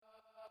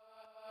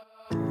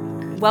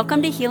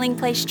Welcome to Healing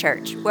Place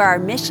Church, where our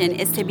mission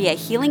is to be a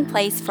healing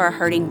place for a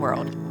hurting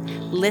world.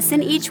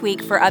 Listen each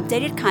week for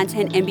updated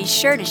content and be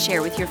sure to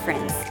share with your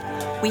friends.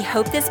 We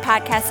hope this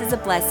podcast is a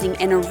blessing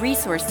and a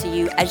resource to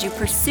you as you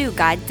pursue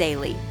God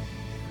daily.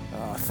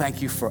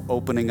 Thank you for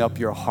opening up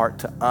your heart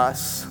to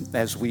us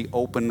as we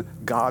open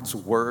God's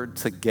Word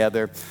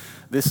together.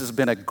 This has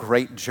been a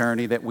great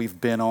journey that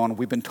we've been on.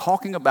 We've been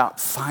talking about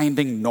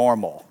finding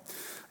normal.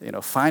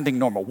 Finding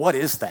normal. What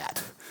is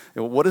that?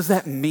 What does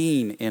that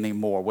mean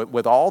anymore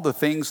with all the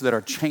things that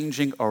are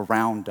changing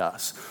around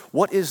us?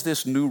 What is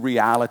this new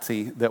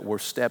reality that we're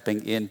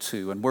stepping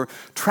into? And we're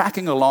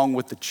tracking along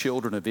with the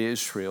children of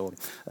Israel.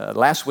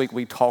 Last week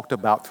we talked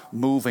about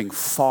moving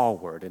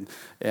forward.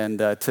 And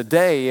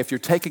today, if you're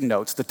taking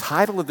notes, the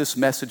title of this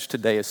message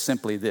today is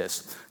simply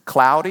this: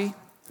 Cloudy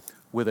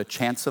with a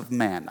Chance of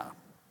Manna.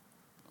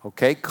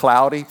 Okay,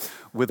 cloudy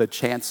with a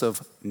chance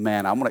of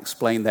manna. I'm going to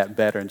explain that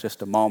better in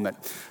just a moment.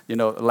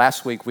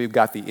 Last week we've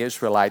got the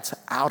Israelites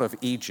out of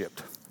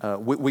Egypt.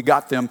 We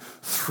got them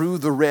through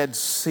the Red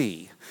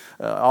Sea.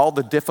 All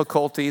the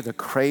difficulty, the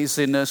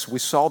craziness, we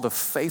saw the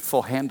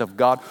faithful hand of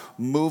God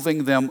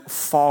moving them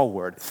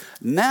forward.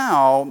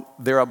 Now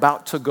they're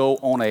about to go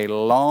on a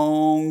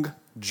long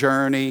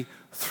journey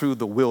through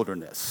the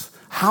wilderness.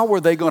 How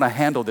are they going to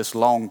handle this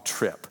long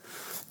trip?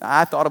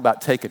 I thought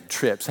about taking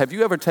trips. Have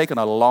you ever taken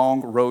a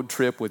long road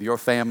trip with your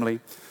family?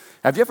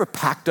 Have you ever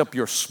packed up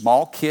your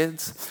small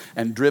kids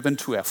and driven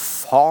to a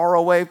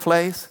faraway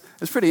place?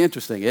 It's pretty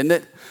interesting, isn't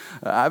it?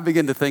 I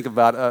begin to think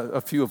about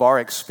a few of our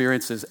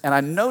experiences, and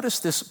I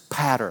noticed this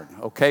pattern,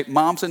 okay?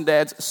 Moms and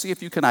dads, see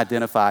if you can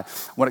identify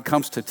when it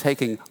comes to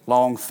taking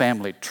long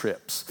family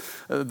trips.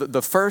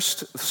 The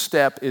first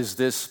step is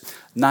this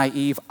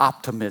naive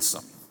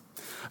optimism.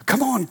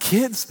 Come on,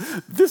 kids,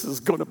 this is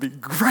going to be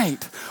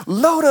great.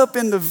 Load up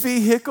in the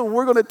vehicle.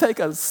 We're going to take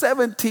a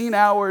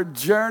 17-hour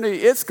journey.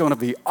 It's going to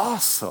be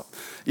awesome.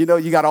 You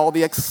got all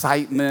the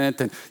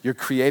excitement and you're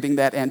creating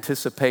that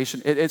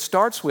anticipation. It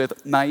starts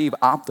with naive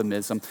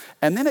optimism,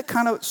 and then it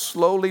kind of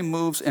slowly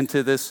moves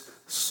into this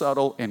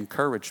subtle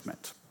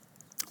encouragement.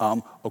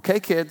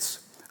 Okay, kids.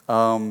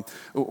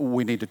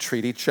 We need to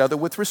treat each other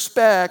with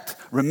respect.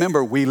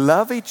 Remember, we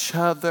love each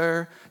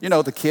other.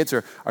 The kids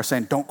are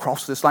saying, don't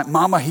cross this line.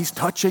 Mama, he's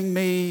touching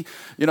me.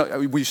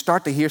 We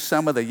start to hear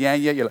some of the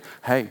you're like,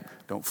 hey,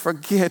 don't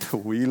forget,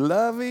 we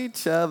love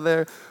each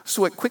other.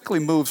 So it quickly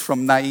moves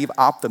from naive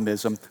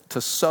optimism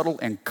to subtle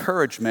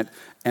encouragement,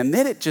 and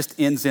then it just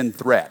ends in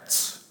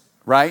threats,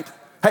 right?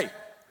 Hey,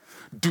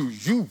 do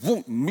you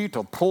want me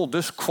to pull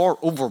this car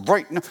over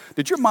right now?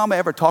 Did your mama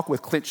ever talk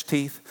with clenched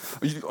teeth?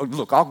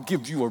 Look, I'll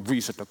give you a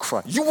reason to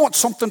cry. You want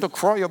something to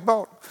cry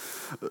about?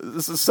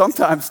 This is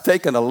sometimes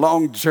taking a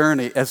long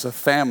journey as a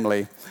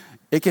family.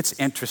 It gets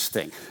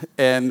interesting.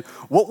 And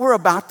what we're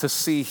about to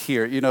see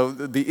here,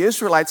 the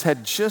Israelites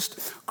had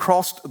just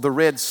crossed the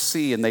Red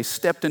Sea and they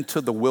stepped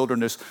into the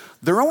wilderness.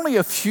 They're only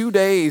a few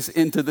days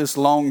into this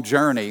long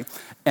journey,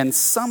 and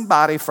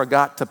somebody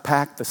forgot to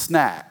pack the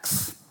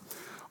snacks.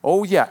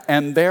 Oh, yeah,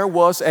 and there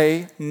was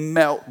a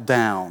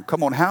meltdown.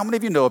 Come on, how many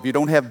of you know if you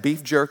don't have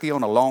beef jerky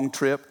on a long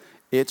trip,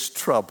 it's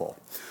trouble?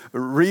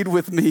 Read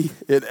with me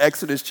in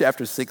Exodus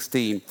chapter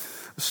 16,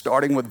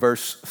 starting with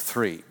verse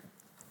 3.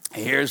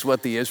 Here's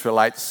what the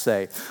Israelites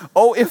say.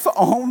 Oh, if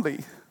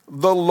only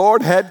the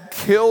Lord had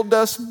killed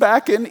us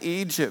back in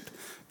Egypt.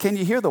 Can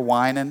you hear the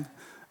whining?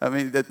 I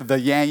mean, the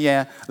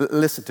yeah,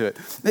 listen to it.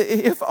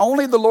 If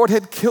only the Lord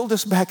had killed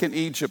us back in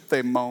Egypt,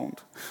 they moaned.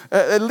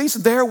 At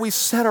least there we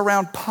sat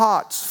around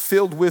pots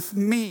filled with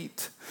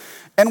meat,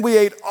 and we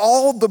ate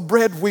all the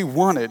bread we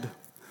wanted.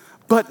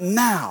 But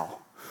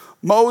now,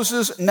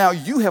 Moses, now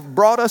you have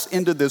brought us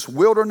into this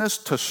wilderness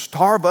to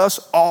starve us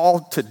all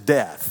to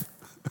death.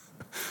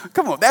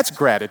 Come on, that's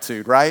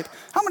gratitude, right?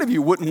 How many of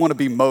you wouldn't want to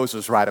be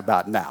Moses right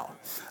about now?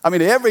 I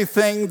mean,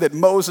 everything that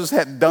Moses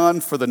had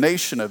done for the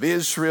nation of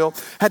Israel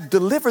had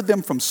delivered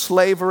them from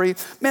slavery.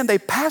 Man, they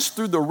passed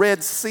through the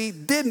Red Sea,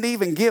 didn't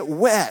even get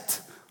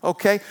wet,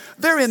 okay?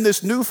 They're in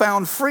this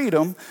newfound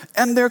freedom,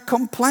 and they're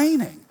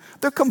complaining.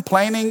 They're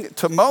complaining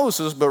to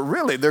Moses, but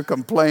really they're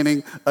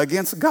complaining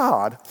against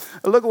God.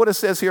 Look at what it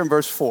says here in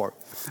verse 4.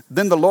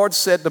 Then the Lord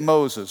said to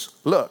Moses,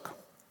 look,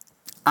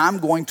 I'm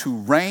going to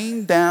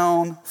rain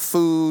down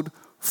food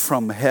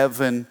from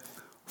heaven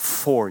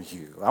for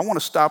you. I want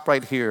to stop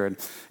right here. And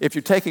if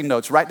you're taking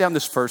notes, write down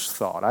this first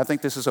thought. I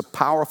think this is a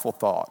powerful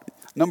thought.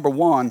 Number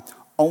one,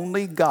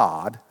 only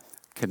God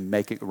can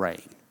make it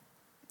rain.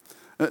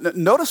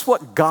 Notice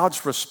what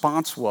God's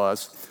response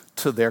was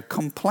to their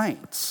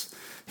complaints.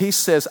 He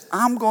says,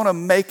 I'm going to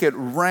make it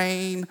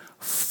rain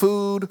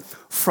food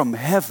from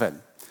heaven.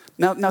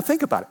 Now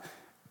think about it.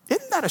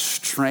 Isn't that a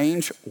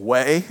strange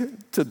way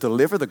to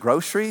deliver the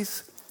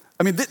groceries?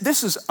 I mean,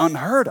 this is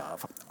unheard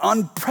of,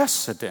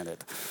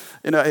 unprecedented.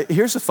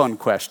 Here's a fun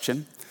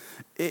question.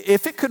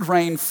 If it could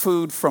rain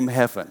food from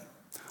heaven,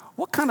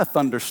 what kind of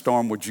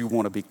thunderstorm would you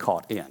want to be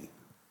caught in?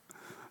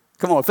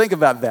 Come on, think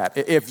about that.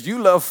 If you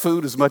love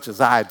food as much as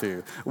I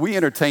do, we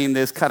entertained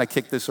this, kind of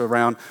kicked this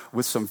around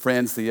with some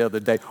friends the other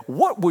day.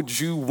 What would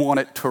you want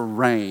it to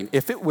rain?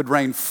 If it would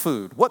rain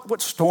food,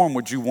 what storm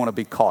would you want to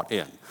be caught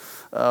in?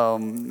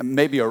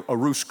 Maybe a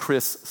Ruth's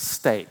Chris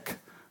steak.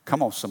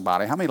 Come on,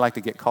 somebody. How many like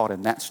to get caught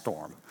in that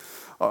storm?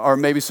 Or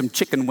maybe some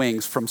chicken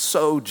wings from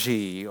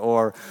Soji,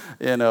 or,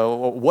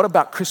 what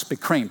about Krispy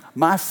Kreme?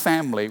 My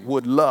family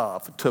would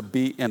love to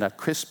be in a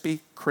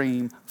Krispy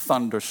Kreme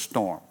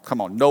thunderstorm.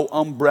 Come on, no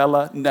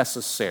umbrella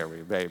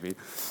necessary, baby.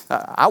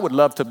 I would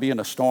love to be in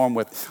a storm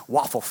with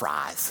waffle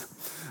fries,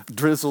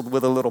 drizzled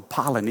with a little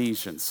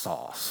Polynesian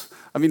sauce.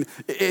 I mean,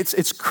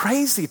 it's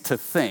crazy to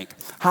think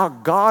how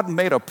God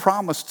made a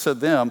promise to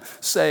them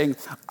saying,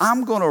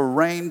 I'm going to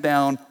rain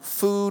down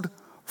food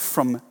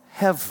from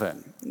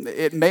heaven.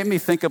 It made me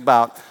think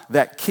about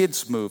that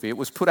kids movie. It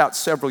was put out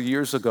several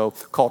years ago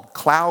called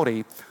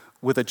Cloudy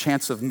with a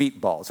Chance of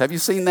Meatballs. Have you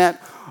seen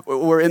that?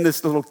 We're in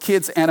this little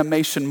kids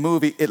animation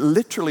movie. It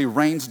literally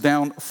rains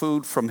down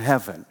food from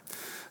heaven.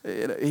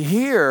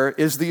 Here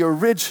is the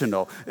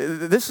original.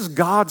 This is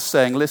God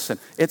saying, listen,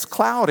 it's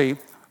cloudy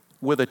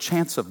with a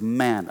chance of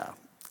manna.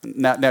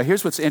 Now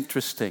here's what's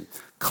interesting.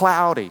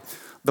 Cloudy.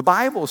 The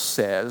Bible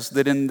says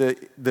that in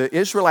the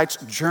Israelites'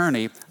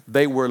 journey,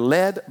 they were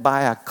led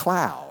by a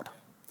cloud.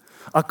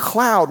 A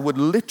cloud would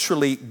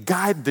literally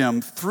guide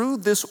them through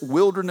this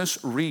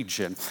wilderness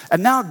region.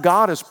 And now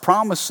God is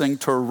promising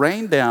to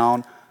rain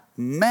down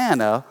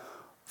manna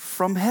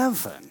from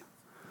heaven.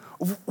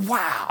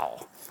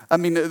 Wow. I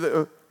mean,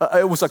 it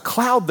was a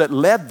cloud that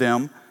led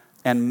them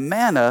and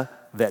manna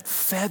that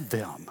fed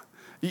them.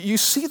 You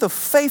see the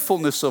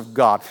faithfulness of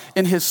God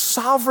in his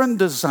sovereign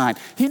design.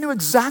 He knew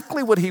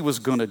exactly what he was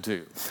going to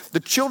do.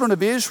 The children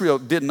of Israel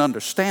didn't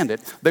understand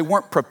it. They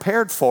weren't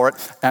prepared for it.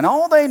 And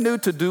all they knew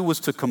to do was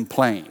to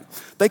complain.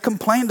 They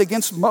complained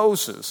against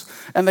Moses.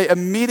 And they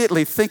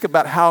immediately think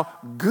about how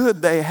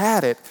good they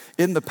had it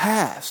in the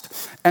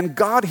past. And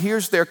God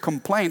hears their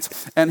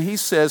complaints and he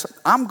says,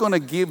 I'm going to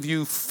give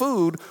you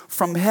food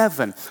from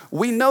heaven.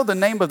 We know the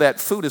name of that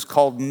food is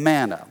called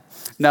manna.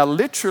 Now,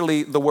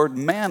 literally, the word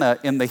manna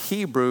in the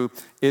Hebrew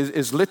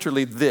is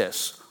literally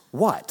this.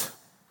 What?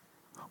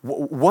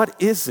 What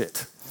is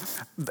it?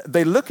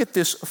 They look at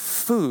this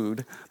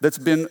food that's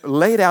been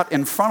laid out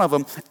in front of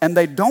them, and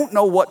they don't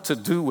know what to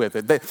do with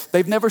it.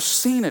 They've never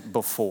seen it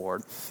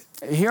before.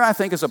 Here, I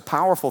think, is a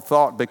powerful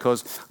thought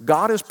because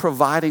God is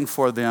providing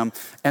for them,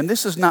 and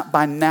this is not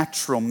by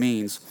natural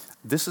means.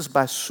 This is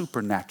by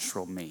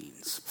supernatural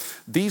means.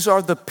 These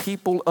are the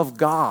people of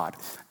God.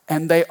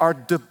 And they are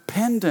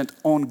dependent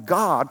on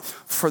God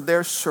for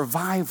their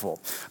survival.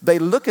 They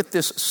look at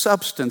this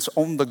substance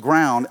on the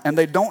ground and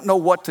they don't know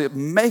what to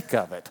make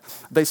of it.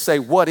 They say,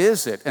 what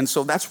is it? And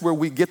so that's where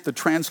we get the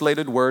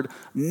translated word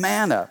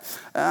manna.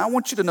 I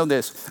want you to know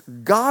this.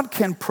 God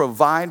can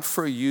provide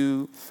for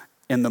you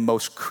in the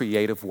most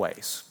creative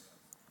ways.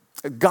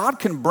 God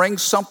can bring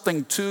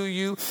something to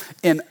you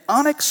in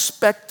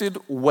unexpected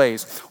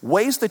ways,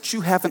 ways that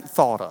you haven't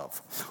thought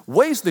of,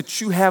 ways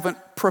that you haven't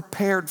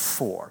prepared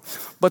for.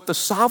 But the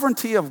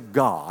sovereignty of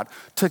God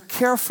to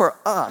care for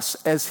us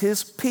as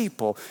his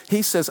people,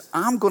 he says,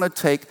 I'm going to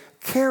take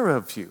care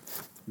of you.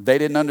 They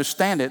didn't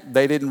understand it.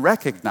 They didn't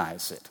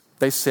recognize it.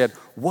 They said,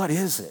 what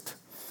is it?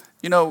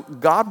 You know,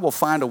 God will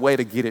find a way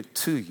to get it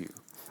to you.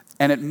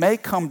 And it may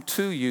come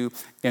to you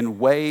in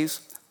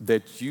ways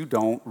that you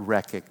don't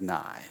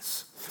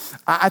recognize.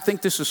 I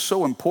think this is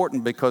so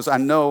important because I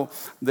know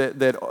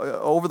that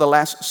over the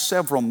last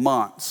several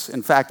months,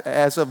 in fact,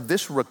 as of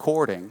this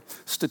recording,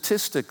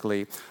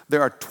 statistically,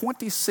 there are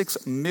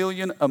 26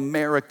 million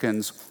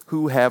Americans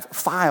who have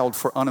filed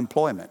for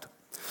unemployment.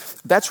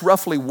 That's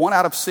roughly 1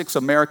 out of 6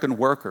 American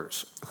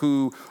workers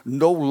who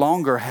no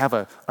longer have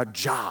a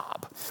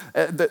job.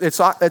 It's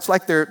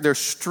like their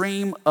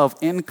stream of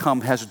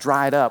income has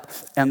dried up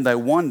and they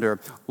wonder,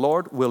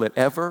 Lord, will it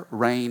ever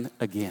rain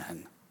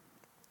again?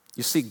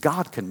 You see,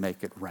 God can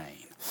make it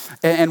rain.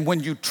 And when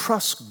you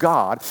trust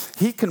God,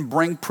 he can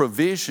bring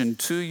provision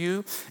to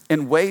you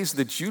in ways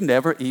that you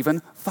never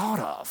even thought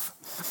of.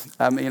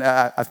 I mean,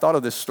 I thought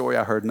of this story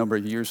I heard a number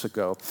of years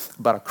ago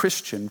about a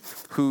Christian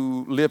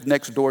who lived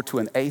next door to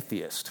an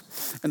atheist.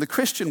 And the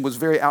Christian was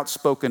very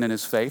outspoken in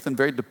his faith and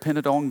very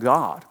dependent on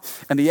God.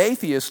 And the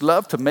atheist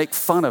loved to make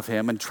fun of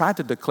him and tried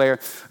to declare,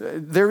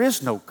 there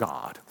is no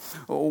God.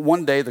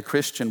 One day the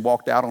Christian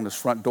walked out on his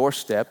front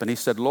doorstep and he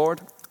said,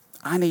 Lord,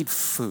 I need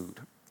food.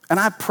 And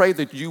I pray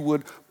that you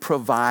would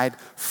provide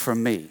for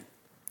me.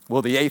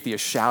 Well, the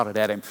atheist shouted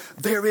at him,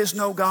 there is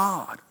no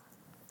God.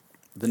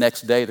 The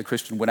next day, the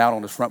Christian went out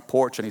on his front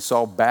porch and he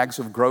saw bags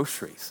of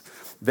groceries.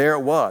 There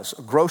it was,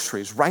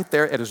 groceries right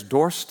there at his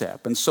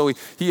doorstep. And so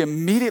he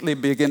immediately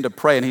began to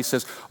pray and he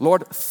says,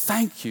 Lord,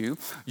 thank you.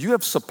 You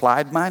have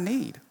supplied my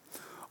need.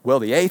 Well,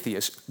 the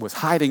atheist was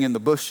hiding in the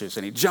bushes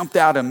and he jumped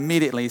out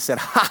immediately. He said,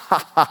 ha,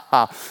 ha, ha,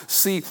 ha.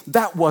 See,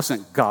 that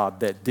wasn't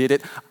God that did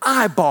it.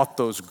 I bought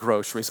those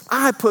groceries.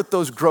 I put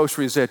those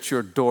groceries at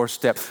your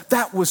doorstep.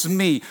 That was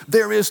me.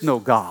 There is no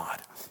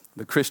God.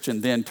 The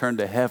Christian then turned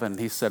to heaven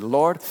and he said,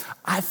 Lord,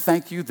 I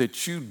thank you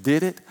that you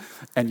did it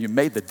and you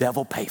made the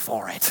devil pay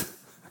for it.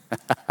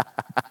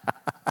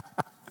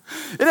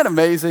 Isn't it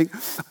amazing?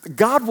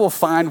 God will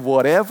find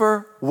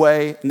whatever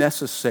way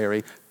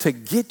necessary to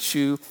get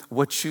you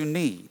what you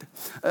need.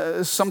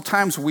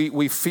 Sometimes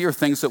we fear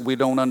things that we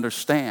don't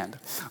understand.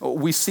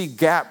 We see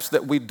gaps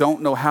that we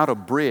don't know how to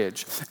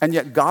bridge. And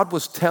yet God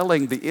was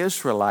telling the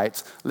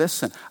Israelites,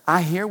 listen,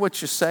 I hear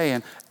what you're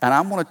saying, and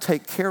I'm going to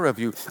take care of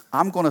you.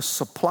 I'm going to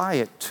supply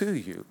it to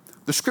you.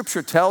 The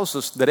scripture tells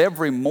us that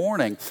every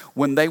morning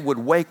when they would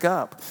wake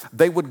up,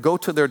 they would go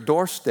to their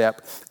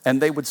doorstep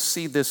and they would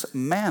see this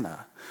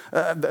manna.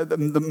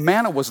 The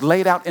manna was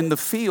laid out in the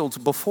fields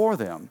before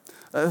them.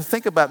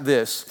 Think about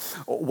this.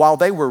 While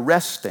they were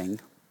resting,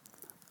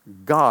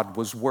 God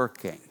was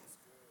working.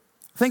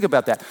 Think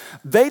about that.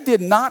 They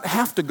did not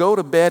have to go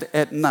to bed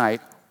at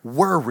night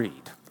worried.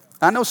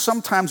 I know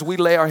sometimes we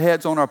lay our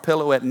heads on our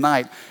pillow at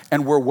night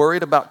and we're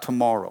worried about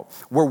tomorrow.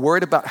 We're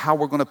worried about how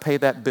we're going to pay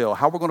that bill,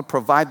 how we're going to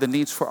provide the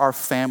needs for our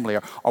family,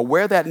 or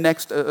where that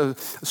next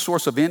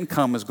source of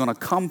income is going to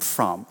come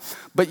from.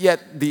 But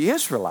yet the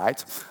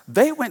Israelites,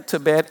 they went to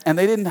bed and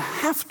they didn't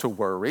have to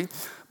worry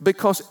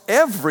because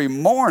every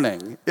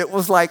morning it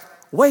was like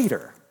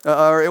Waiter,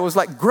 or it was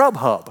like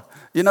Grubhub.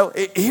 You know,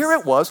 here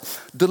it was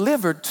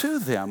delivered to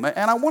them.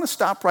 And I want to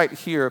stop right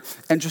here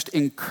and just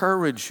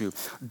encourage you.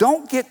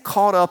 Don't get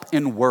caught up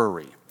in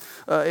worry.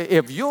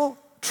 If you'll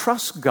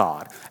trust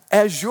God,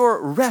 as you're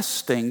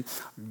resting,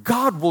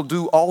 God will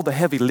do all the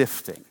heavy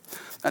lifting.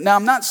 Now,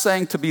 I'm not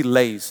saying to be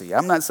lazy.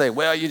 I'm not saying,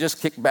 well, you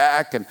just kick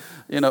back and,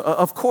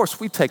 of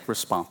course we take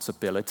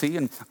responsibility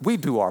and we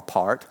do our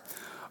part.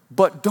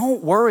 But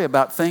don't worry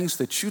about things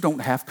that you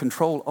don't have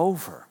control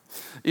over.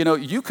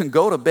 You can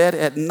go to bed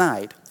at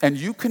night and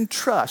you can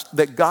trust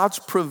that God's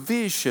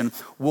provision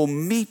will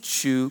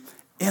meet you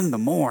in the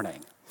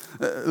morning.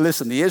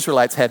 Listen, the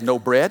Israelites had no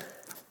bread.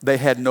 They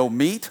had no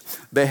meat.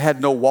 They had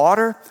no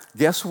water.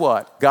 Guess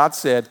what? God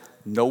said,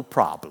 no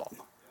problem.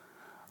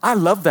 I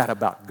love that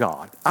about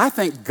God. I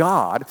think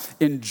God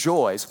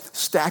enjoys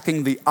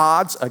stacking the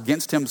odds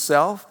against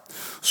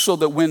himself so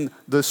that when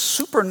the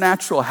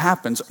supernatural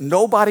happens,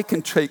 nobody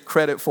can take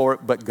credit for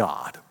it but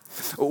God.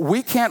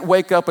 We can't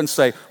wake up and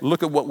say,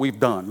 look at what we've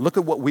done. Look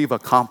at what we've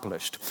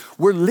accomplished.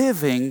 We're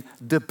living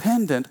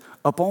dependent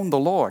upon the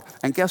Lord.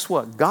 And guess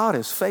what? God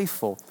is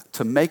faithful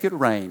to make it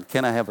rain.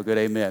 Can I have a good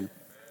amen?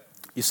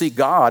 You see,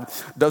 God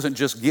doesn't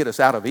just get us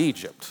out of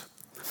Egypt,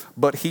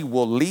 but he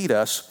will lead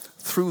us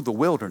through the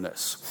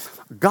wilderness.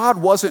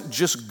 God wasn't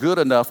just good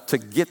enough to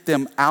get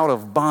them out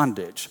of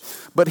bondage,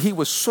 but he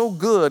was so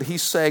good,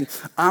 he's saying,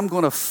 I'm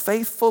going to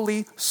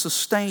faithfully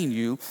sustain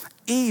you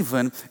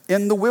even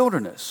in the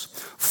wilderness.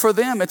 For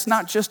them, it's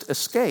not just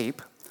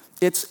escape,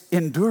 it's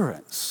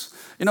endurance.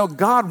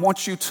 God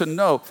wants you to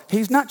know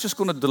he's not just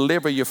going to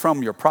deliver you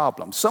from your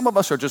problem. Some of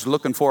us are just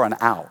looking for an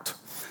out.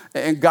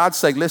 And God's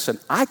saying, listen,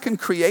 I can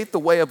create the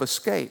way of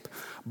escape,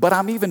 but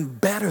I'm even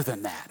better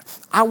than that.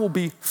 I will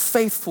be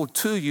faithful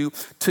to you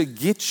to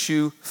get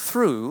you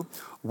through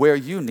where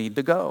you need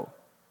to go.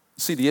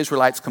 See, the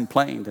Israelites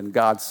complained, and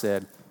God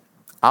said,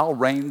 I'll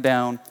rain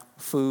down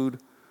food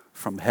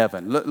from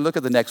heaven. Look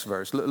at the next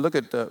verse. Look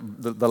at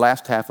the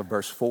last half of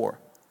verse 4.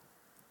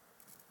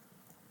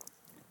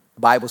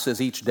 The Bible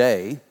says each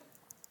day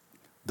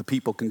the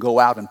people can go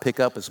out and pick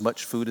up as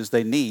much food as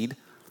they need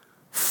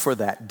for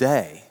that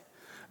day.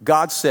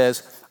 God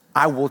says,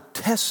 I will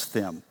test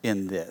them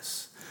in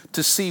this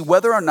to see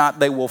whether or not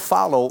they will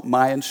follow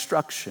my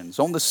instructions.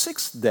 On the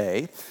sixth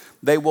day,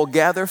 they will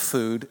gather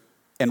food,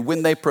 and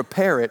when they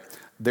prepare it,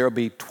 there will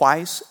be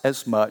twice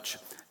as much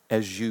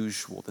as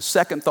usual. The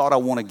second thought I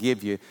want to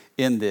give you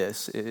in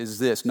this is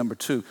this. Number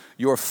 2,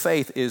 your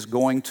faith is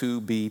going to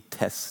be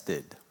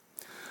tested.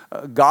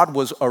 God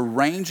was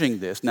arranging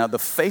this. Now, the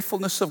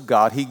faithfulness of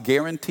God, he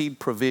guaranteed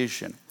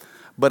provision,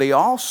 but he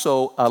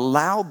also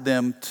allowed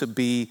them to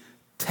be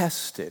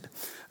tested.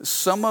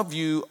 Some of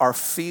you are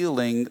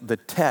feeling the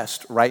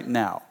test right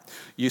now.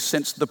 You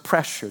sense the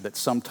pressure that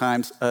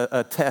sometimes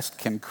a test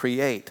can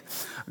create.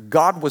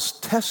 God was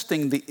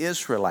testing the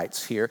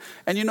Israelites here.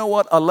 And you know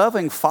what? A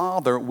loving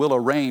father will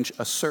arrange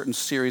a certain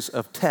series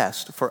of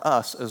tests for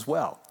us as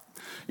well.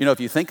 If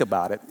you think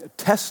about it,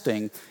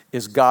 testing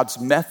is God's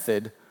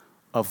method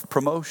of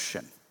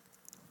promotion.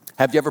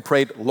 Have you ever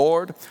prayed,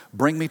 Lord,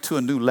 bring me to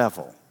a new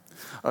level?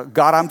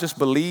 God, I'm just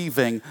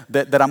believing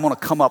that I'm going to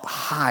come up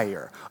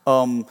higher.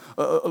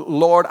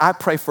 Lord, I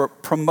pray for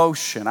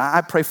promotion.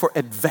 I pray for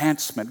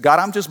advancement. God,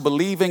 I'm just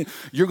believing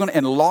you're going to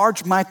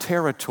enlarge my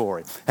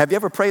territory. Have you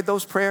ever prayed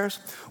those prayers?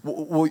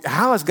 Well,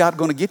 how is God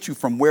going to get you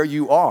from where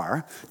you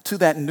are to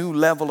that new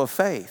level of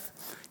faith?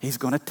 He's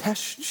going to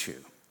test you.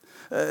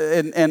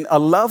 And a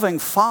loving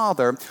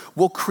father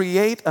will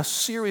create a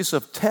series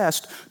of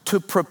tests to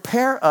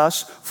prepare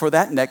us for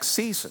that next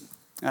season.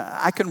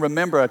 I can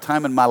remember a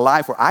time in my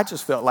life where I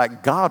just felt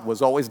like God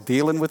was always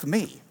dealing with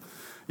me.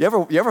 You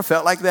ever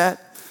felt like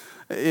that?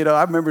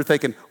 I remember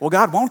thinking, well,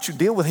 God, why don't you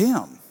deal with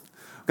him?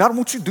 God, why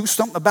don't you do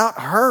something about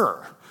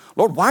her?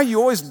 Lord, why are you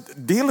always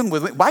dealing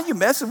with me? Why are you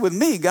messing with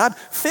me? God,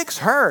 fix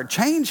her,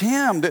 change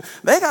him.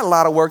 They got a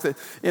lot of work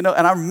and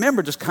I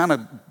remember just kind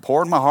of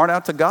pouring my heart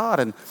out to God,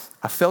 and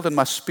I felt in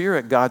my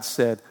spirit, God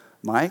said,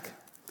 Mike,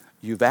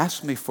 you've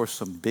asked me for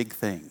some big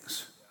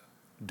things.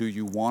 Do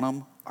you want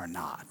them or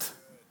not?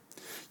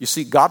 You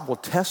see, God will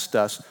test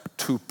us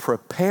to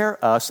prepare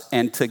us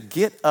and to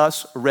get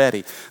us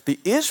ready. The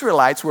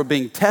Israelites were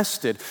being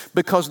tested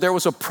because there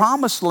was a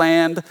promised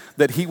land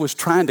that he was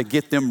trying to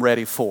get them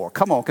ready for.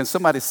 Come on, can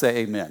somebody say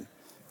amen?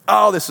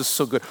 Oh, this is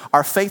so good.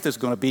 Our faith is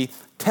going to be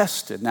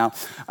tested. Now,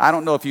 I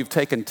don't know if you've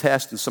taken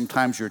tests, and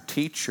sometimes your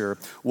teacher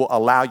will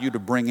allow you to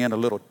bring in a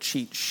little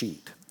cheat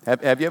sheet.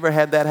 Have you ever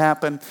had that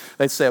happen?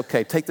 They'd say,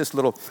 okay, take this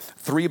little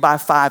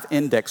 3x5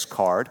 index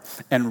card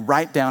and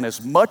write down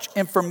as much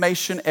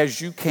information as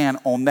you can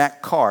on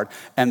that card,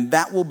 and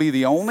that will be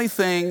the only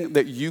thing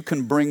that you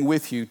can bring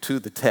with you to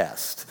the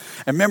test.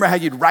 And remember how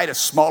you'd write as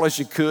small as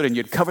you could, and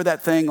you'd cover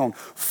that thing on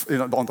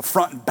the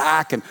front and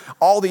back and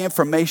all the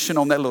information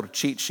on that little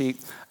cheat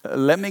sheet?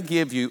 Let me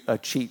give you a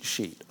cheat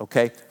sheet,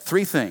 okay?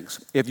 3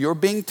 things. If you're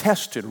being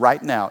tested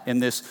right now in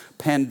this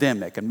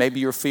pandemic, and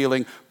maybe you're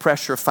feeling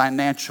pressure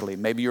financially,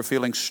 maybe you're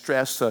feeling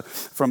stress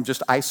from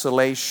just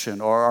isolation,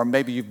 or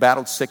maybe you've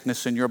battled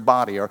sickness in your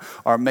body,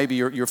 or maybe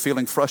you're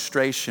feeling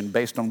frustration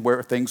based on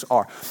where things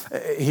are.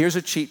 Here's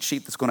a cheat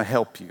sheet that's going to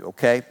help you,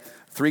 okay?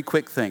 3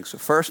 quick things.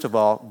 First of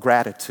all,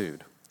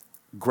 gratitude.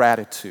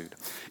 Gratitude.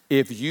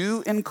 If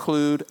you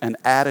include an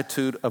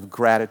attitude of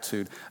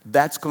gratitude,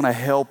 that's going to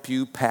help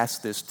you pass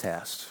this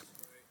test.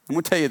 I'm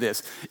going to tell you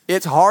this.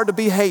 It's hard to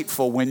be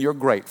hateful when you're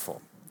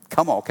grateful.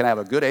 Come on, can I have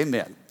a good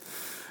amen?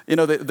 You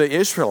know, the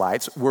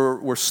Israelites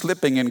were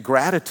slipping in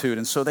gratitude,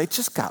 and so they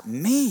just got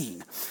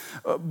mean.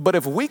 But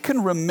if we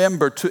can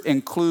remember to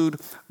include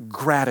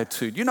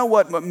gratitude, you know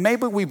what?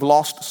 Maybe we've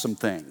lost some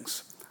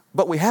things,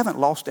 but we haven't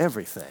lost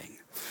everything.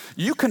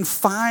 You can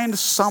find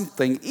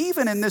something,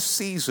 even in this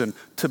season,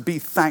 to be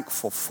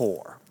thankful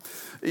for.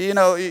 You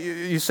know,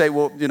 you say,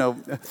 well,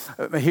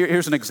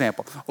 here's an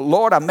example.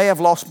 Lord, I may have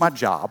lost my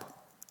job,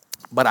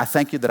 but I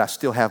thank you that I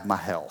still have my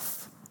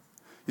health.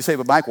 You say,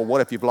 but Mike, well, what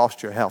if you've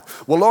lost your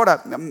health? Well, Lord,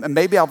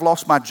 maybe I've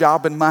lost my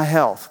job and my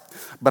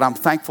health, but I'm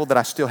thankful that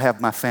I still have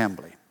my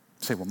family.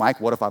 You say, well,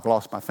 Mike, what if I've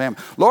lost my family?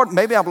 Lord,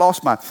 maybe I've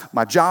lost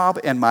my job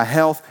and my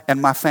health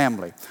and my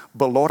family,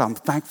 but Lord, I'm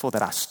thankful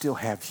that I still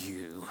have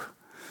you.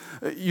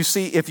 You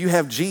see, if you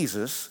have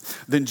Jesus,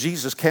 then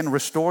Jesus can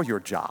restore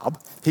your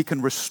job. He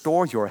can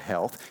restore your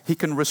health. He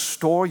can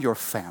restore your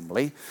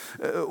family.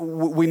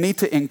 We need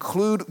to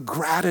include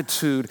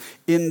gratitude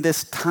in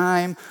this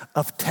time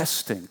of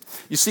testing.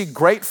 You see,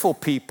 grateful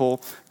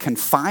people can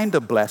find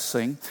a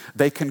blessing,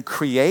 they can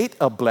create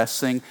a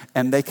blessing,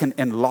 and they can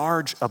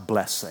enlarge a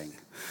blessing.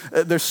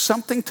 There's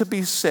something to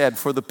be said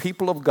for the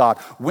people of God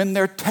when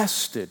they're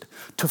tested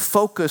to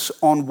focus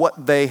on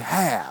what they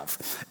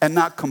have and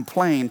not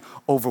complain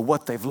over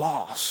what they've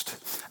lost.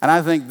 And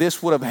I think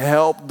this would have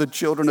helped the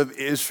children of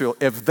Israel.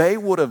 If they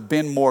would have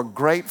been more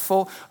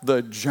grateful,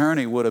 the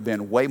journey would have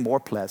been way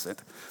more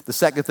pleasant. The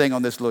second thing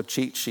on this little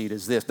cheat sheet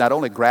is this: not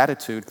only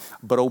gratitude,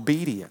 but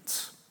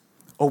obedience.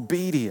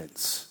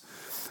 Obedience.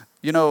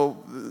 You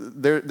know,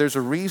 there's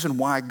a reason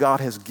why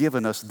God has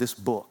given us this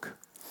book.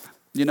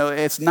 You know,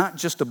 it's not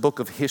just a book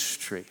of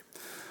history,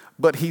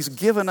 but he's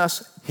given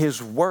us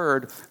his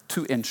word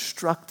to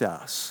instruct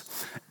us.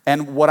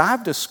 And what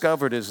I've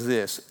discovered is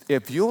this: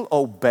 if you'll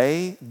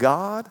obey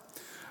God,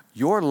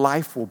 your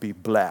life will be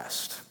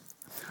blessed.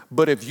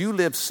 But if you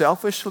live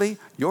selfishly,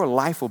 your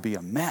life will be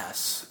a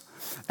mess.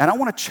 And I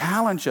want to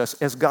challenge us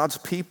as God's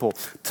people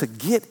to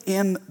get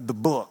in the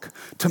book,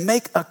 to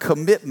make a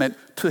commitment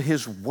to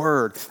his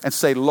word and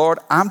say, Lord,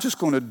 I'm just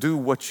going to do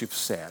what you've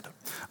said.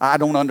 I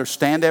don't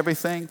understand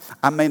everything.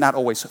 I may not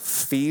always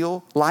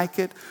feel like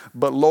it,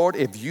 but Lord,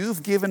 if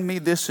you've given me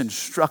this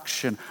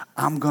instruction,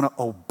 I'm going to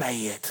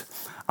obey it.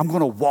 I'm going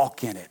to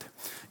walk in it.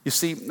 You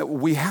see,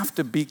 we have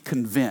to be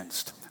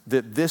convinced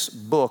that this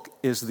book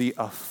is the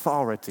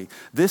authority.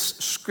 This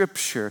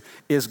scripture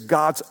is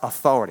God's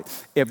authority.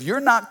 If you're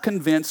not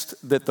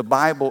convinced that the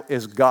Bible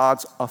is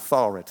God's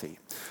authority,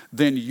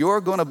 then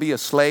you're going to be a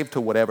slave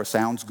to whatever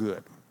sounds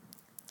good.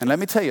 And let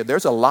me tell you,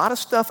 there's a lot of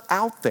stuff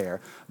out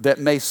there that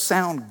may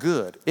sound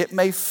good. It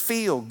may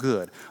feel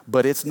good,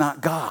 but it's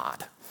not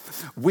God.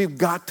 We've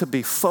got to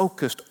be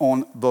focused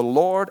on the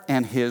Lord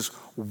and his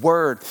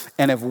word.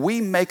 And if we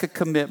make a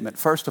commitment,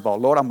 first of all,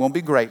 Lord, I'm going to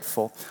be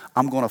grateful.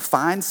 I'm going to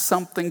find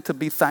something to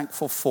be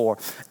thankful for.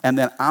 And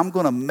then I'm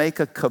going to make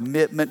a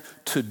commitment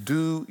to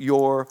do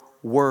your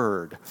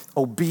word.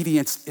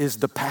 Obedience is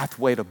the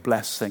pathway to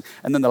blessing.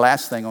 And then the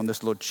last thing on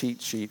this little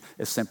cheat sheet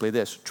is simply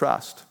this: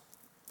 trust.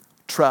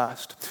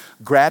 Trust.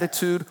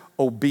 Gratitude,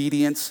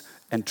 obedience,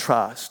 and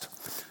trust.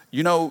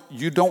 You know,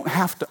 you don't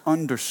have to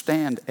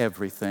understand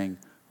everything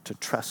to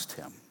trust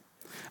him.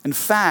 In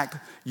fact,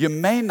 you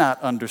may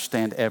not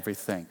understand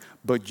everything,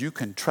 but you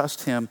can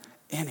trust him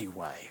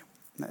anyway.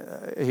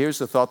 Here's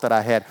the thought that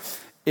I had.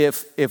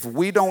 If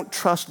we don't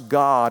trust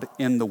God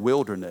in the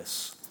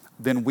wilderness,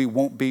 then we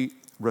won't be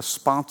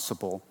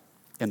responsible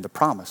in the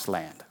promised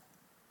land.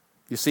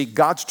 You see,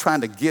 God's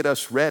trying to get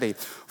us ready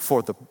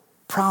for the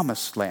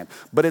promised land,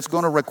 but it's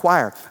going to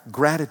require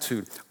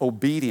gratitude,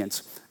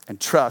 obedience, and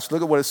trust.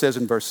 Look at what it says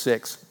in verse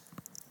 6.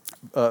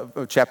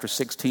 Chapter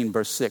 16,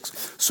 verse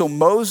 6. So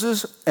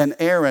Moses and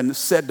Aaron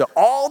said to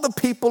all the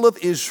people of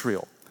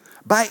Israel,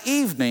 by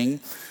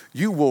evening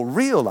you will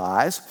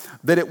realize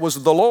that it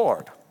was the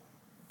Lord.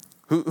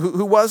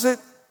 Who was it?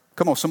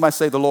 Come on, somebody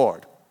say the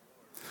Lord.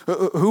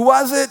 Who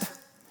was it?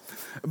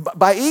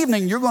 By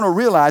evening you're going to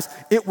realize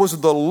it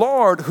was the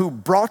Lord who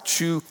brought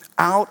you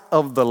out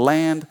of the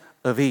land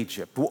of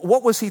Egypt.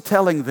 What was he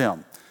telling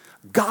them?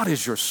 God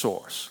is your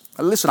source.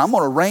 Listen, I'm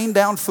going to rain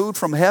down food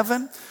from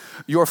heaven.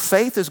 Your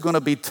faith is going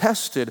to be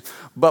tested,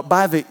 but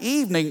by the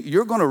evening,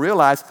 you're going to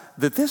realize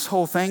that this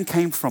whole thing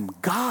came from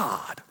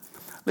God.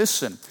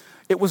 Listen,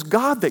 it was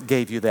God that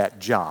gave you that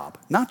job,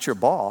 not your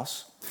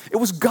boss. It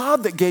was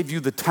God that gave you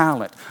the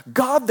talent,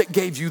 God that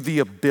gave you the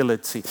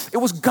ability. It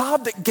was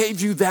God that gave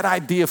you that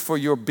idea for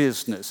your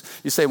business.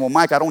 You say, well,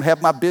 Mike, I don't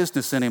have my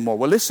business anymore.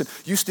 Well, listen,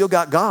 you still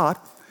got God,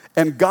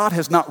 and God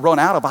has not run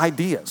out of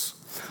ideas.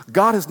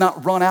 God has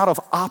not run out of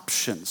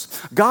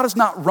options. God has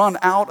not run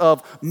out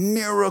of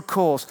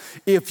miracles.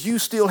 If you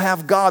still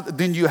have God,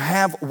 then you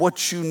have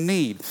what you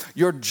need.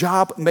 Your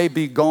job may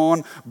be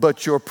gone,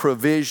 but your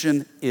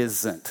provision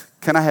isn't.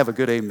 Can I have a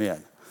good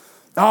amen?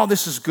 Oh,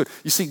 this is good.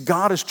 You see,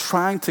 God is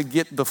trying to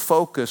get the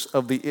focus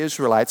of the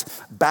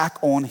Israelites back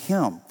on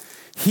Him.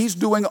 He's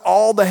doing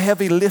all the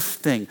heavy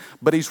lifting,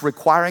 but He's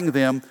requiring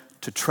them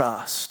to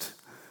trust.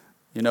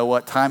 You know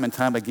what? Time and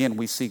time again,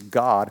 we see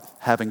God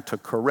having to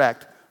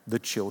correct the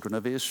children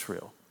of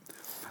Israel.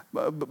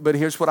 But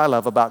here's what I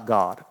love about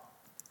God.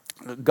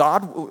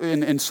 God,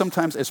 and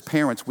sometimes as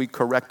parents, we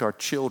correct our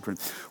children.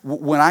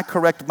 When I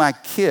correct my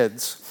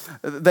kids,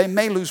 they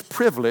may lose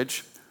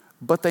privilege,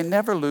 but they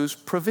never lose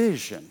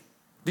provision.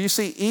 Do you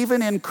see,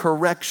 even in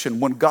correction,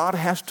 when God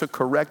has to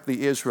correct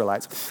the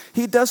Israelites,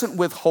 He doesn't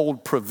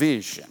withhold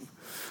provision.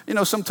 You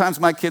know, sometimes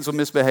my kids will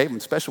misbehave,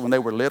 especially when they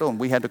were little and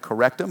we had to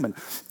correct them,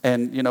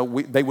 and you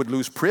know, they would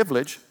lose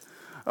privilege.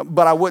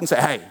 But I wouldn't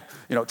say, hey,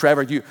 you know,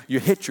 Trevor, you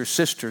hit your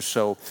sister,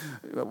 so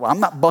I'm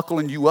not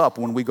buckling you up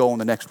when we go on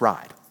the next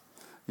ride.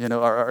 You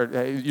know,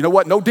 or you know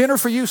what, no dinner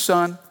for you,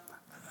 son.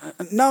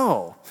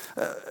 No.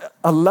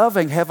 A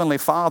loving Heavenly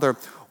Father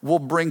will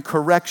bring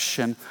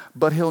correction,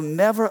 but He'll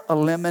never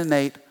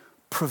eliminate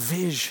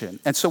provision.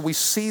 And so we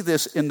see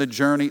this in the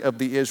journey of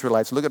the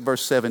Israelites. Look at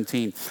verse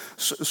 17.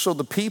 So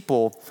the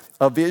people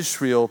of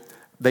Israel,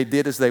 they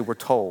did as they were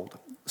told.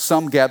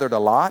 Some gathered a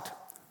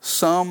lot,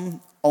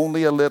 some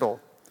only a little.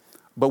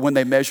 But when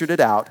they measured it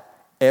out,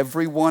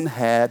 everyone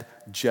had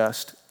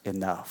just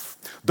enough.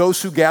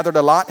 Those who gathered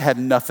a lot had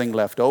nothing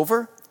left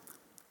over,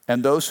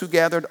 and those who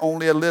gathered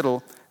only a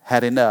little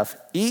had enough.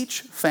 Each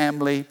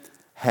family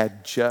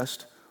had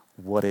just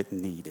what it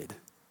needed.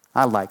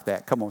 I like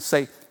that. Come on,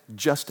 say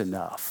just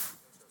enough.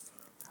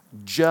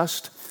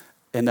 Just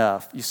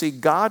enough. You see,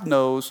 God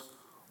knows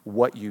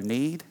what you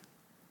need,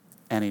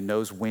 and He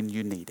knows when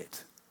you need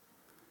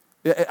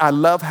it. I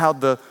love how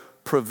the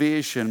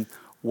provision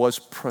was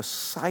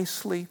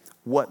precisely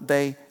what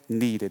they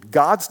needed.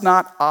 God's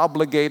not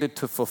obligated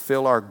to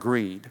fulfill our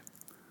greed,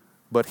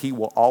 but He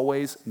will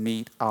always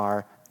meet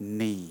our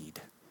need.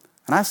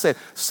 And I said,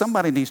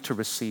 somebody needs to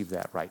receive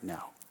that right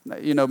now.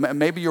 You know,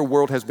 maybe your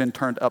world has been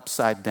turned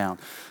upside down.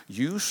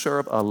 You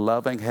serve a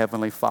loving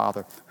Heavenly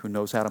Father who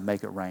knows how to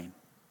make it rain.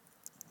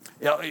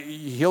 You know,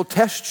 He'll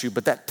test you,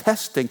 but that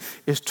testing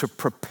is to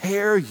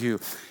prepare you.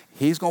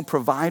 He's going to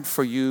provide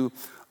for you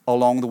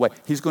along the way.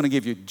 He's going to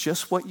give you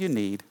just what you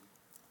need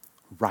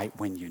right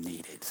when you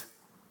need it.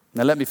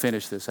 Now let me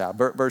finish this out.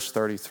 Verse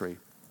 33.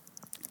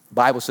 The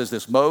Bible says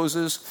this,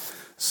 Moses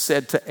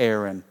said to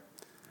Aaron,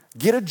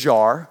 get a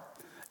jar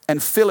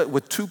and fill it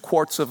with 2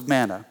 quarts of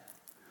manna.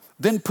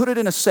 Then put it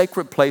in a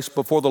sacred place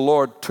before the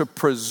Lord to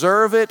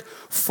preserve it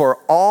for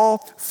all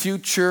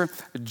future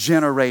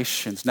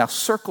generations. Now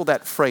circle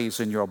that phrase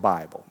in your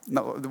Bible.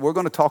 No, we're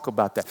going to talk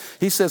about that.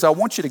 He says, I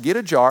want you to get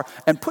a jar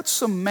and put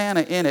some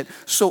manna in it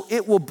so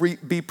it will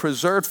be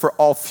preserved for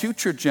all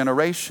future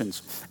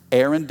generations.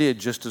 Aaron did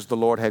just as the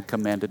Lord had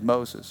commanded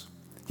Moses.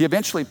 He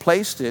eventually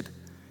placed it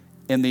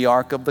in the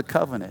Ark of the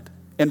Covenant,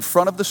 in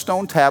front of the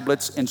stone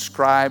tablets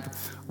inscribed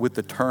with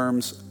the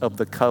terms of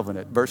the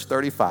covenant. Verse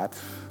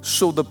 35.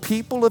 So the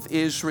people of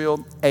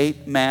Israel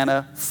ate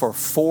manna for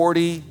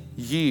 40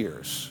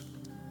 years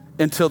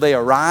until they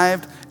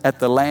arrived at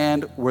the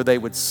land where they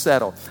would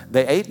settle.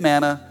 They ate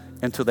manna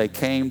until they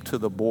came to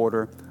the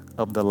border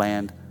of the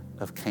land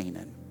of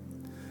Canaan.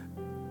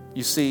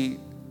 You see,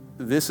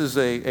 this is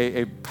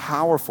a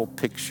powerful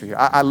picture here.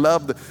 I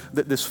love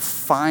this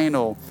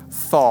final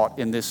thought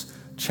in this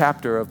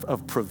chapter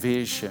of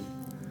provision.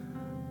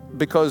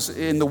 Because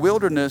in the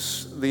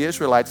wilderness, the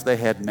Israelites, they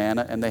had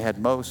manna and they had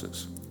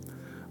Moses.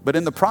 But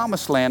in the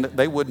promised land,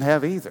 they wouldn't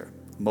have either.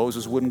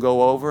 Moses wouldn't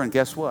go over, and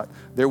guess what?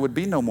 There would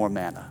be no more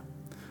manna.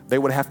 They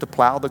would have to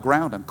plow the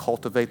ground and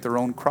cultivate their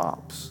own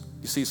crops.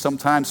 You see,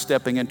 sometimes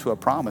stepping into a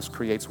promise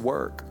creates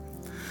work.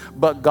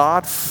 but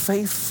God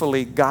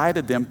faithfully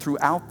guided them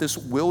throughout this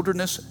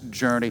wilderness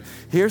journey.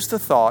 Here's the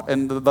thought,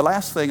 and the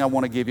last thing I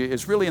want to give you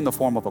is really in the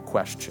form of a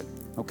question,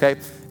 okay?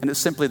 And it's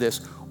simply this: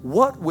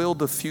 what will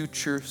the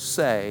future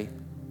say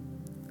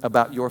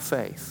about your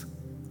faith?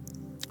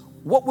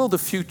 What will the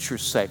future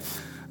say?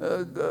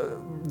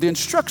 The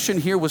instruction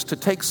here was to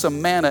take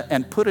some manna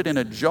and put it in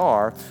a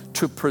jar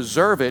to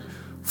preserve it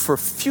for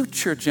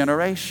future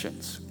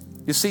generations.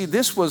 You see,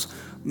 this was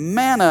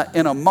manna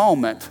in a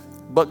moment,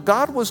 but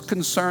God was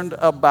concerned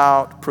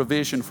about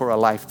provision for a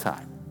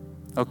lifetime,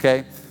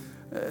 okay?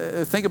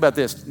 Think about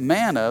this.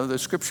 Manna, the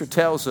scripture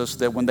tells us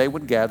that when they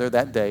would gather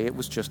that day, it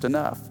was just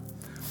enough.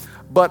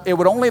 But it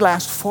would only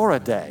last for a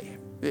day.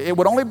 It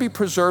would only be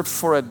preserved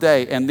for a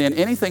day, and then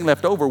anything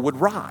left over would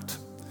rot.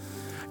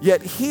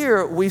 Yet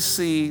here we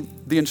see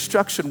the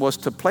instruction was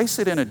to place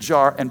it in a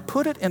jar and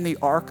put it in the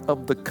Ark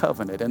of the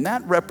Covenant, and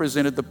that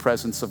represented the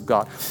presence of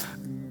God.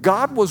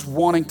 God was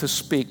wanting to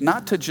speak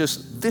not to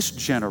just this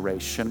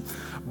generation,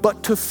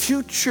 but to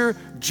future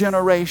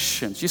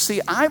generations. You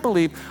see, I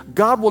believe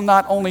God will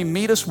not only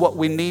meet us what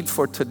we need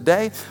for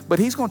today, but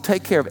He's going to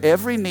take care of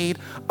every need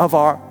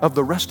of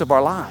the rest of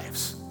our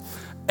lives.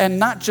 And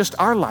not just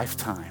our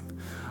lifetime,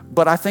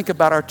 but I think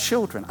about our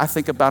children. I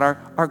think about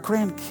our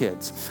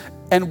grandkids.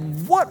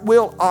 And what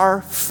will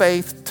our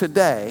faith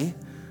today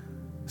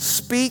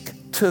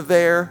speak to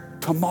their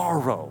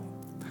tomorrow?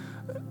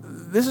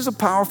 This is a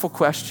powerful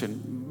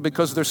question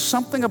because there's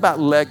something about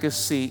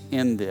legacy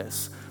in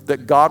this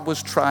that God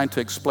was trying to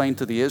explain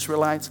to the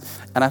Israelites,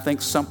 and I think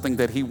something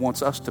that He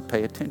wants us to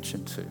pay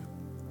attention to.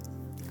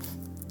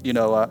 You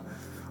know,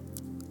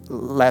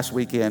 last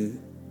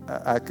weekend,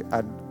 I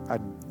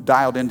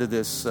dialed into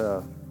this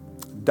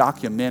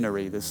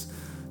documentary, this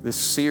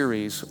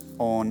series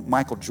on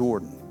Michael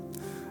Jordan.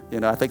 You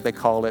know, I think they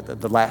call it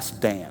The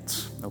Last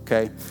Dance,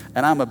 okay?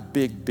 And I'm a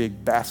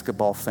big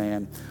basketball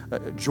fan.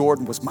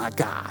 Jordan was my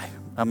guy.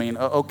 I mean,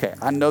 okay,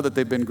 I know that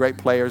they've been great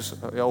players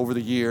over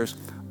the years,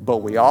 but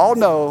we all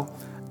know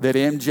that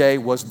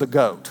MJ was the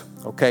GOAT,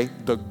 okay?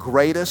 The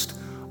greatest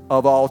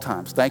of all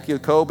times. Thank you,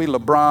 Kobe,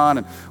 LeBron,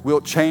 and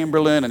Wilt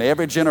Chamberlain, and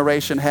every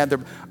generation had their,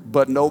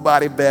 but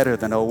nobody better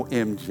than old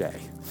MJ.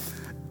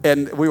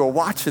 And we were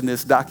watching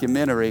this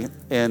documentary,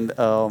 and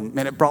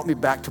it brought me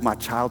back to my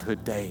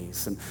childhood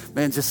days. And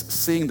man, just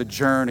seeing the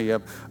journey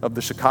of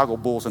the Chicago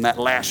Bulls and that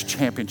last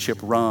championship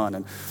run.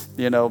 And,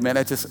 you know, man,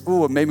 it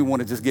made me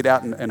want to just get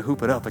out and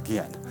hoop it up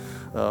again.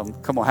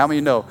 Come on, how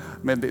many know,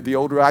 man, the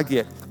older I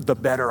get, the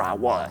better I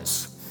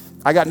was.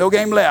 I got no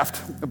game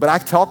left, but I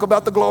talk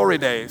about the glory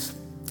days.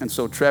 And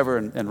so Trevor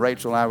and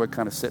Rachel and I were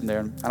kind of sitting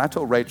there, and I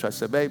told Rachel, I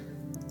said, babe,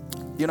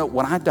 you know,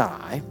 when I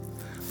die,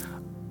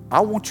 I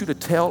want you to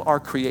tell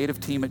our creative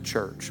team at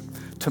church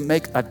to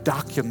make a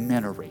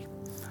documentary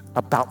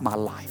about my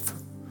life.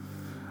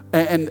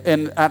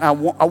 And I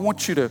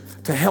want you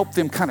to help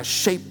them kind of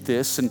shape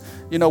this. And,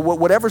 you know,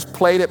 whatever's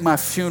played at my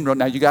funeral,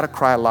 now you got to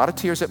cry a lot of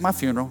tears at my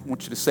funeral. I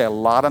want you to say a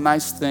lot of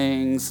nice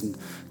things and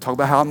talk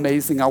about how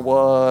amazing I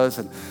was.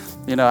 And,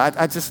 you know,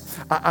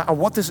 I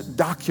want this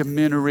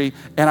documentary,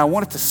 and I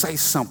want it to say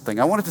something.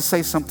 I want it to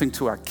say something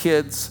to our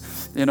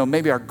kids, you know,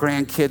 maybe our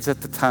grandkids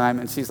at the time.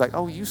 And she's like,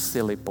 oh, you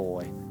silly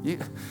boy.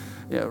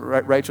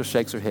 Rachel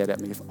shakes her head at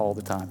me all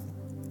the time.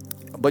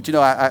 But, you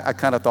know, I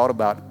kind of thought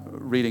about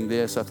reading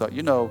this. I thought,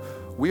 you know,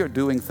 we are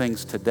doing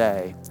things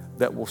today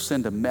that will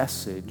send a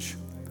message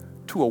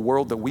to a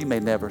world that we may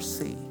never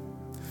see.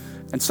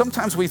 And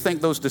sometimes we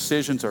think those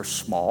decisions are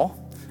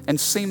small and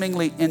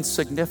seemingly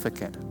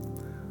insignificant.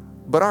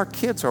 But our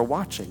kids are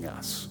watching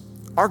us.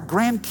 Our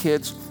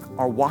grandkids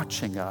are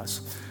watching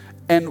us.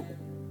 And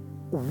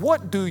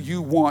what do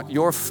you want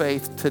your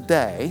faith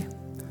today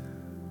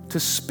to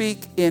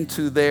speak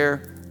into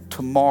their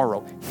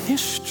tomorrow?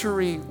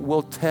 History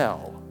will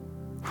tell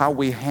how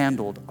we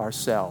handled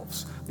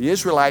ourselves. The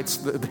Israelites,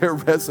 their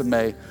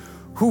resume,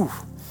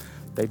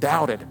 they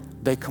doubted,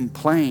 they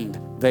complained,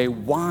 they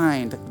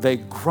whined, they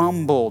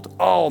grumbled.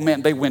 Oh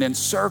man, they went in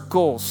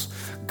circles.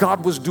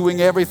 God was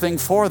doing everything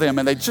for them,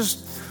 and they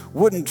just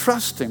wouldn't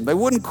trust Him. They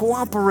wouldn't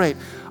cooperate.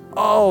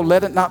 Oh,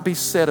 let it not be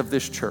said of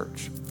this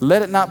church.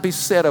 Let it not be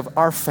said of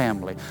our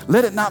family.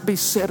 Let it not be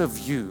said of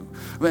you.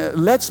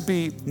 Let's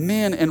be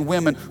men and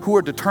women who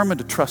are determined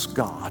to trust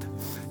God.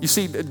 You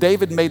see,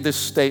 David made this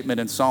statement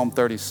in Psalm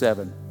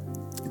 37,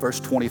 verse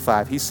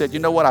 25. He said, you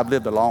know what? I've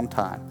lived a long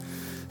time.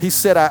 He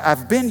said,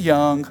 I've been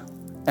young,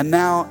 and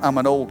now I'm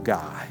an old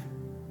guy.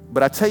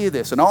 But I tell you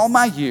this, in all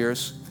my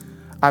years,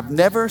 I've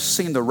never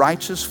seen the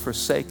righteous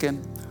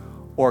forsaken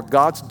or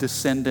God's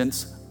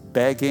descendants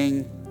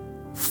begging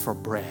for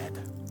bread.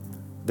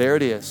 There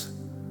it is.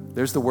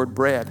 There's the word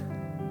bread.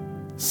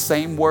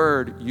 Same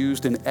word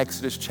used in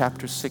Exodus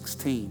chapter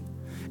 16.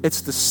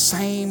 It's the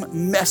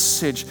same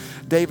message.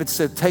 David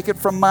said, take it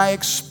from my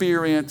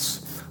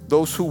experience.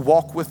 Those who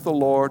walk with the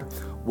Lord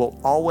will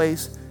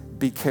always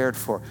be cared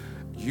for.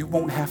 You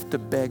won't have to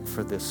beg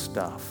for this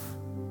stuff.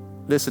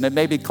 Listen, it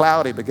may be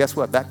cloudy, but guess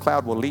what? That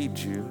cloud will lead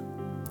you.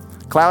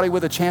 Cloudy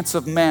with a chance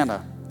of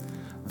manna.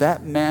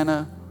 That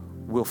manna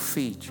will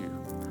feed you.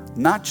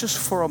 Not just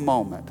for a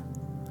moment,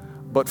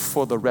 but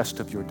for the rest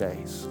of your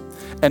days.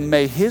 And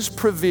may his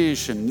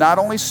provision not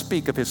only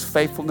speak of his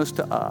faithfulness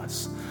to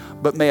us,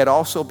 but may it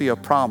also be a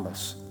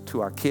promise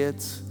to our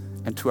kids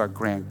and to our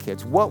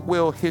grandkids. What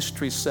will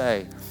history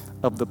say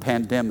of the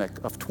pandemic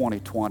of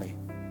 2020?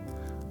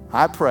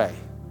 I pray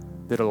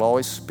that it'll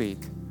always speak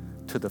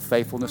to the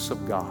faithfulness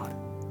of God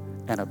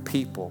and a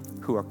people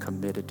who are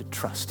committed to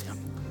trust him.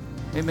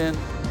 Amen.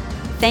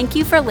 Thank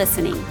you for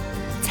listening.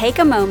 Take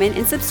a moment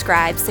and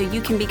subscribe so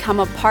you can become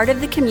a part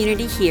of the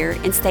community here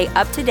and stay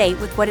up to date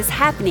with what is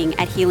happening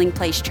at Healing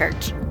Place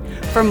Church.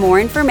 For more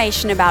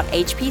information about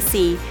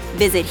HPC,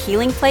 visit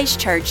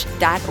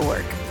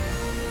healingplacechurch.org.